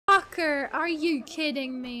Motherfucker, are you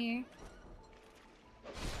kidding me?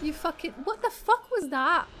 You fucking... What the fuck was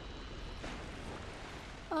that?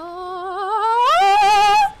 Oh,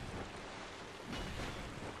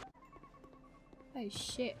 oh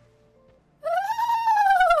shit.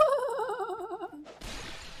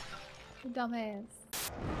 Dumbass.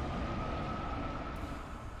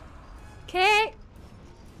 Okay.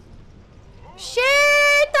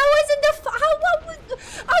 Shit! That wasn't the how? What was?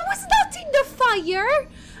 I was not in the fire.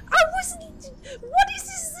 I wasn't. What is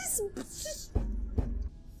this?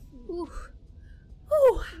 Ooh,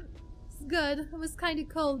 ooh. It's good. It was kind of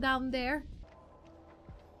cold down there.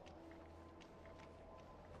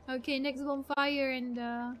 Okay, next bonfire, and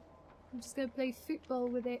I'm just gonna play football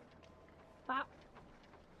with it. Wow.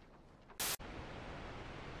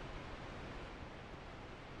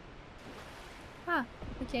 Ah,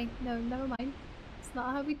 okay, no, never mind. It's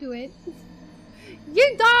not how we do it.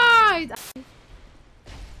 You died!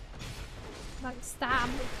 Like, stab.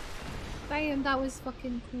 Damn, that was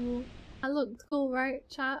fucking cool. I looked cool, right?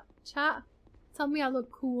 Chat? Chat? Tell me I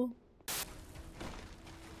look cool.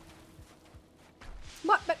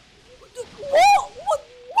 What? But,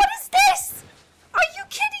 what is this? Are you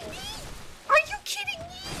kidding me? Are you kidding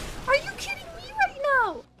me? Are you kidding me right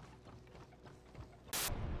now?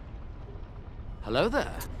 Hello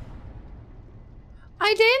there.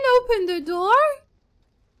 I didn't open the door.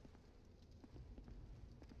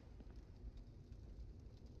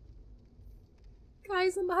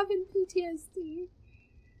 Guys, I'm having PTSD.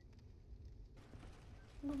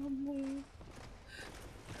 Oh my.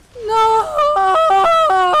 No!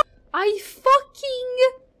 I fucking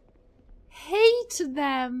hate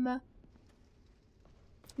them.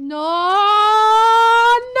 No!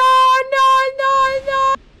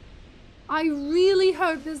 I really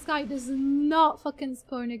hope this guy does not fucking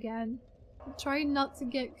spawn again. I'm trying not to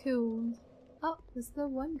get killed. Oh, there's still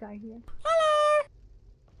one guy here. Hello!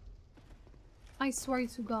 I swear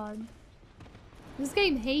to God. This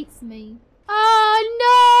game hates me. Oh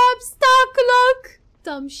no! I'm stuck, look!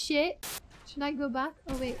 Dumb shit. Should I go back?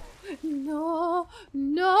 Oh wait. No!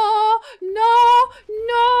 No! No!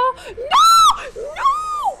 No! No! No!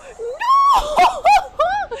 No!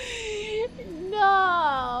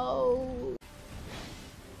 No!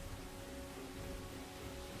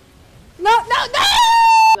 No, no, no!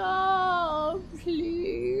 No,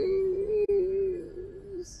 please.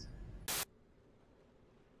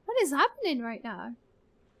 What is happening right now?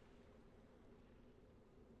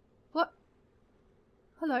 What?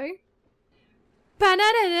 Hello?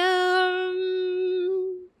 Ba-da-da-dum.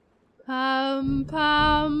 Pum,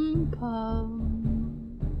 pum, pum.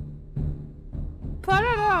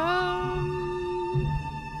 Pa-da-dum.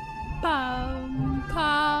 Pum,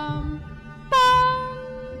 pum, pum.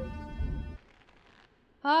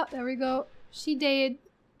 Oh, there we go. She dead.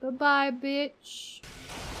 Bye-bye, bitch.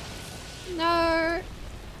 No.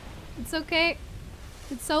 It's okay.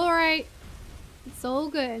 It's alright. It's all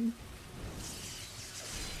good.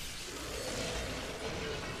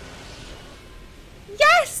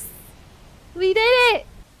 Yes! We did it!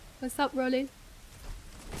 What's up, Rolly?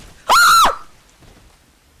 Ah!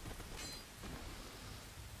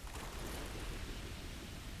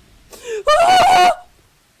 Ah!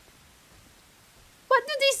 What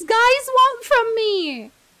do these guys want from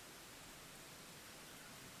me?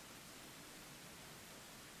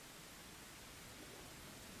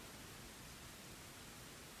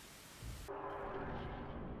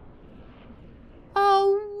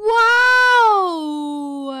 Oh,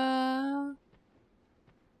 wow!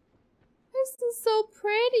 This is so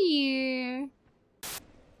pretty.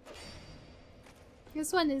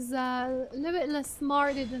 This one is a little bit less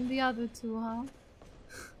smarter than the other two, huh?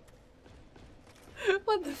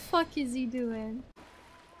 What the fuck is he doing?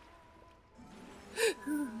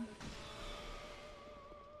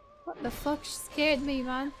 What the fuck scared me,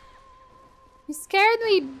 man? You scared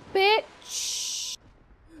me, bitch!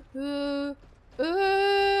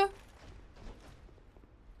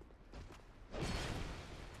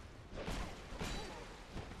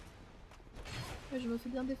 Je me fais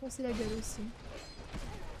bien défoncer la gueule aussi.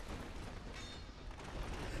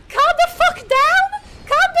 Calm the fuck down!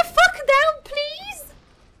 Calm the fuck down, please!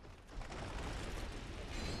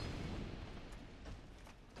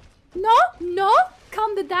 No, no!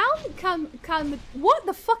 Calm the down! Calm. What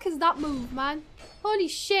the fuck is that move, man? Holy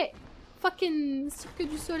shit! Fucking cirque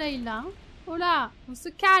du soleil là. Hein? Oh là, on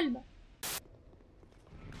se calme.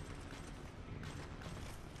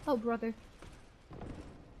 Oh brother.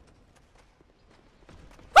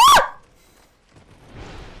 Ah!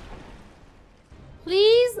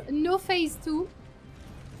 Please, no phase 2.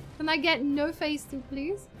 Can I get no phase 2,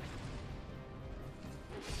 please?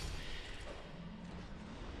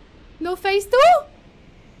 No phase 2?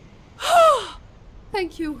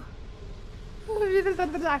 Thank you.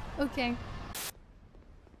 Okay.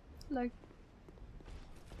 Like.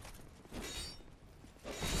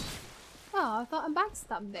 Oh, I thought I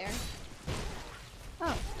backstabbed there. Oh,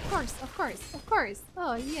 of course, of course, of course.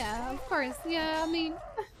 Oh, yeah, of course. Yeah, I mean...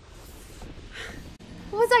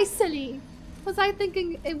 Was I silly? Was I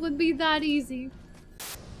thinking it would be that easy?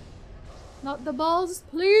 Not the balls,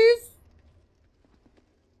 please!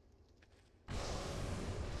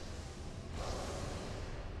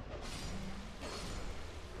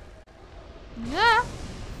 Nah!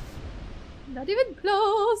 Not even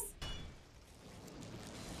close!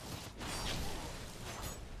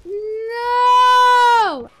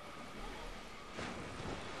 No!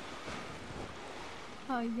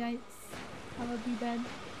 Oh, yikes. I will be dead.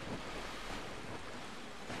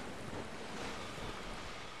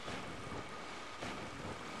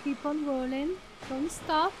 Keep on rolling. Don't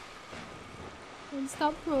stop. Don't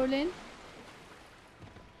stop rolling.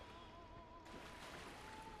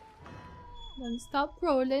 Don't stop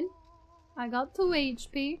rolling. I got 2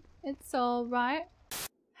 HP. It's alright.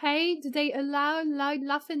 Hey, do they allow loud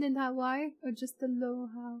laughing in Hawaii? Or just a low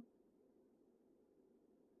howl?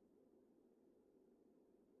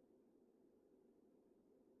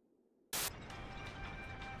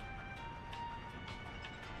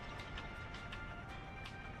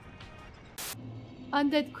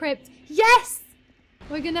 Undead crypt. Yes!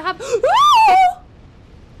 We're gonna have...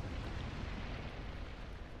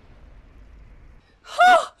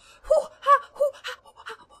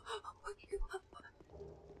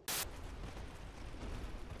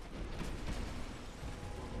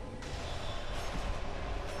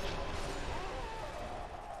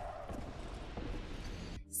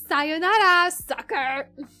 Sayonara, sucker!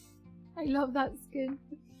 I love that skin.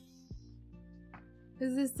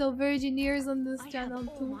 Is there still virgin ears on this channel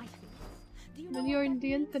too? When you're in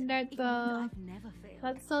the internet,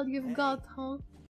 that's all you've got, huh?